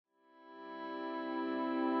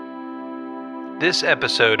This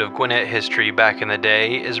episode of Gwinnett History Back in the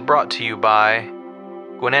Day is brought to you by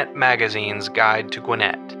Gwinnett Magazine's Guide to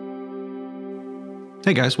Gwinnett.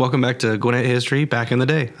 Hey guys, welcome back to Gwinnett History Back in the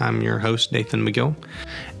Day. I'm your host, Nathan McGill,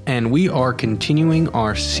 and we are continuing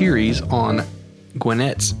our series on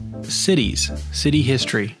Gwinnett's cities, city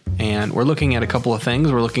history, and we're looking at a couple of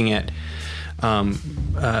things. We're looking at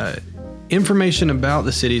information about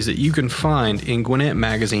the cities that you can find in Gwinnett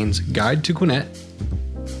Magazine's Guide to Gwinnett,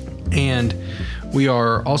 and we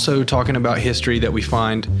are also talking about history that we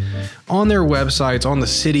find on their websites, on the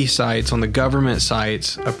city sites, on the government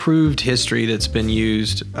sites, approved history that's been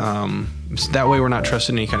used. So that way we're not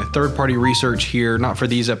trusting any kind of third-party research here, not for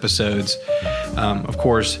these episodes. Of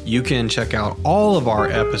course, you can check out all of our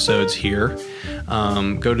episodes here.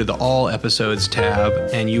 Go to the All Episodes tab,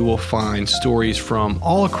 and you will find stories from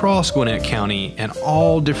all across Gwinnett County and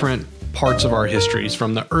all different parts of our histories,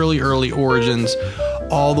 from the early origins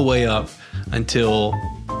all the way up until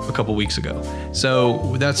a couple weeks ago.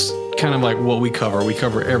 So that's kind of like what we cover. We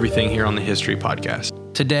cover everything here on the History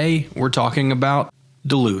Podcast. Today, we're talking about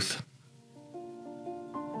Duluth.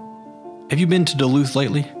 Have you been to Duluth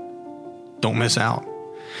lately? Don't miss out.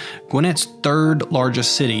 Gwinnett's third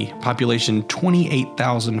largest city, population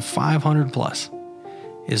 28,500 plus,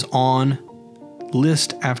 is on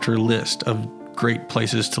list after list of great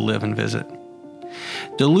places to live and visit.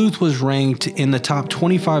 Duluth was ranked in the top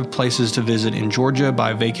 25 places to visit in Georgia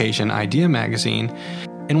by Vacation Idea magazine,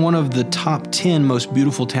 and one of the top 10 most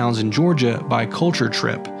beautiful towns in Georgia by Culture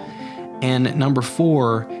Trip, and number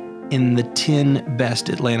 4 in the 10 best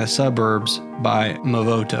Atlanta suburbs by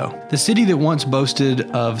Movoto. The city that once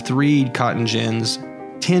boasted of 3 cotton gins,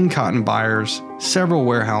 10 cotton buyers, several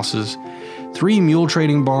warehouses, 3 mule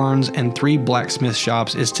trading barns, and 3 blacksmith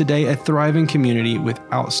shops is today a thriving community with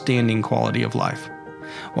outstanding quality of life.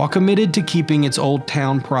 While committed to keeping its old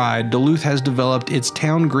town pride, Duluth has developed its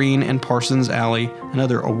Town Green and Parsons Alley,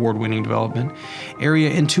 another award-winning development, area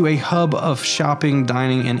into a hub of shopping,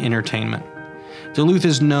 dining, and entertainment. Duluth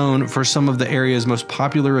is known for some of the area's most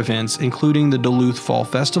popular events, including the Duluth Fall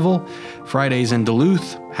Festival, Fridays in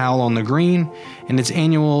Duluth, Howl on the Green, and its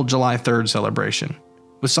annual July 3rd celebration.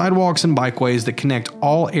 With sidewalks and bikeways that connect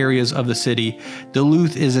all areas of the city,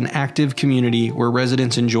 Duluth is an active community where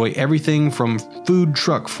residents enjoy everything from food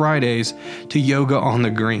truck Fridays to yoga on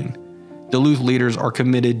the green. Duluth leaders are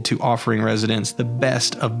committed to offering residents the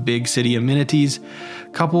best of big city amenities,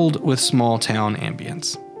 coupled with small town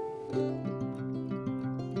ambience.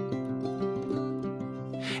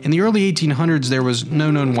 In the early 1800s, there was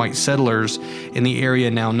no known white settlers in the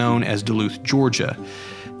area now known as Duluth, Georgia.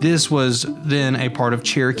 This was then a part of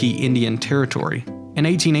Cherokee Indian Territory. In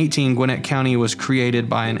 1818, Gwinnett County was created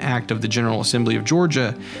by an act of the General Assembly of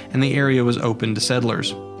Georgia, and the area was open to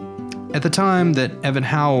settlers. At the time that Evan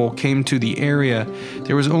Howell came to the area,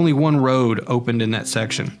 there was only one road opened in that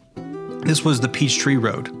section. This was the Peachtree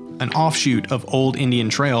Road, an offshoot of Old Indian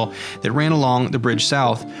Trail that ran along the bridge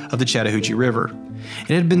south of the Chattahoochee River.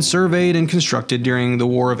 It had been surveyed and constructed during the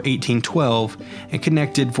War of 1812 and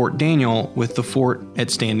connected Fort Daniel with the fort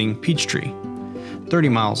at Standing Peachtree, 30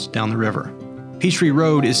 miles down the river. Peachtree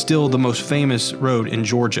Road is still the most famous road in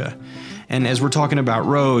Georgia. And as we're talking about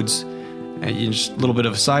roads, just a little bit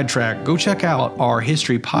of a sidetrack, go check out our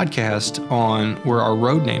history podcast on where our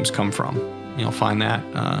road names come from. You'll find that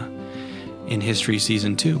in History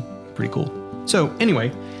Season 2. Pretty cool. So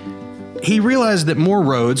anyway, he realized that more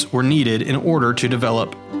roads were needed in order to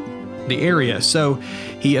develop the area, so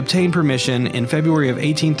he obtained permission in February of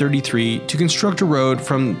 1833 to construct a road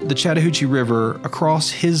from the Chattahoochee River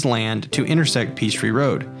across his land to intersect Peachtree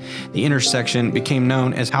Road. The intersection became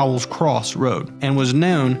known as Howell's Cross Road and was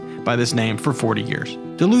known by this name for 40 years.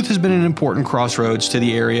 Duluth has been an important crossroads to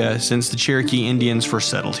the area since the Cherokee Indians first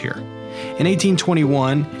settled here. In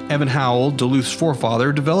 1821, Evan Howell, Duluth's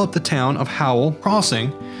forefather, developed the town of Howell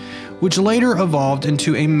Crossing, which later evolved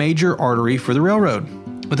into a major artery for the railroad.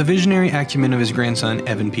 With the visionary acumen of his grandson,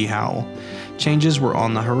 Evan P. Howell, changes were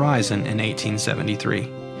on the horizon in 1873.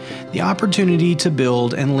 The opportunity to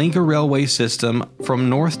build and link a railway system from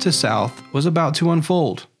north to south was about to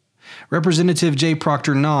unfold. Representative J.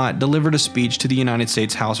 Proctor Knott delivered a speech to the United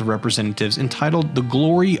States House of Representatives entitled "The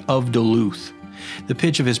Glory of Duluth." The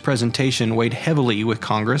pitch of his presentation weighed heavily with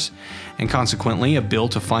Congress, and consequently, a bill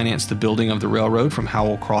to finance the building of the railroad from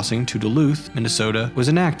Howell Crossing to Duluth, Minnesota, was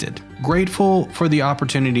enacted. Grateful for the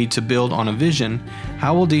opportunity to build on a vision,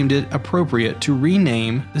 Howell deemed it appropriate to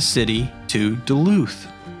rename the city to Duluth.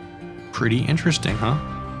 Pretty interesting, huh?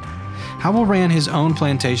 Howell ran his own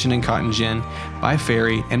plantation in cotton gin by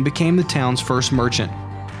ferry and became the town's first merchant.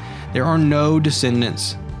 There are no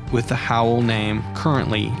descendants with the Howell name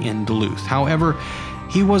currently in Duluth. However,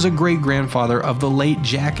 he was a great-grandfather of the late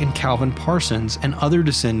Jack and Calvin Parsons, and other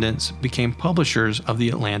descendants became publishers of the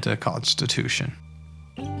Atlanta Constitution.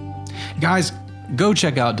 Guys, go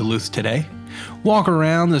check out Duluth today. Walk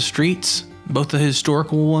around the streets, both the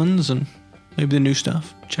historical ones and maybe the new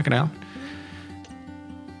stuff. Check it out.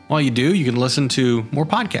 While you do, you can listen to more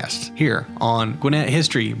podcasts here on Gwinnett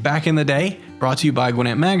History Back in the Day, brought to you by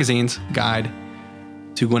Gwinnett Magazine's Guide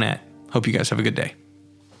to Gwinnett. Hope you guys have a good day.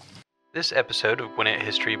 This episode of Gwinnett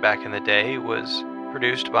History Back in the Day was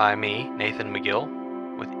produced by me, Nathan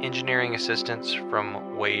McGill, with engineering assistance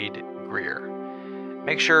from Wade Greer.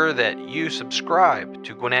 Make sure that you subscribe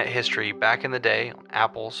to Gwinnett History Back in the Day on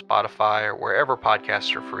Apple, Spotify, or wherever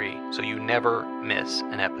podcasts are free, so you never miss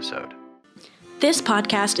an episode. This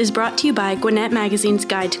podcast is brought to you by Gwinnett Magazine's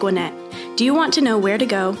Guide to Gwinnett. Do you want to know where to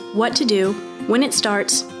go, what to do, when it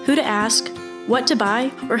starts, who to ask, what to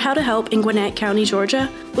buy, or how to help in Gwinnett County,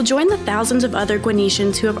 Georgia? Well, join the thousands of other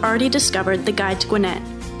Gwinnetians who have already discovered the Guide to Gwinnett.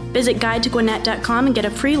 Visit guidetogwinnett.com and get a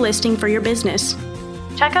free listing for your business.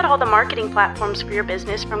 Check out all the marketing platforms for your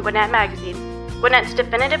business from Gwinnett Magazine, Gwinnett's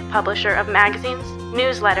definitive publisher of magazines,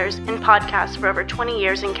 newsletters, and podcasts for over 20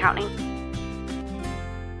 years and counting.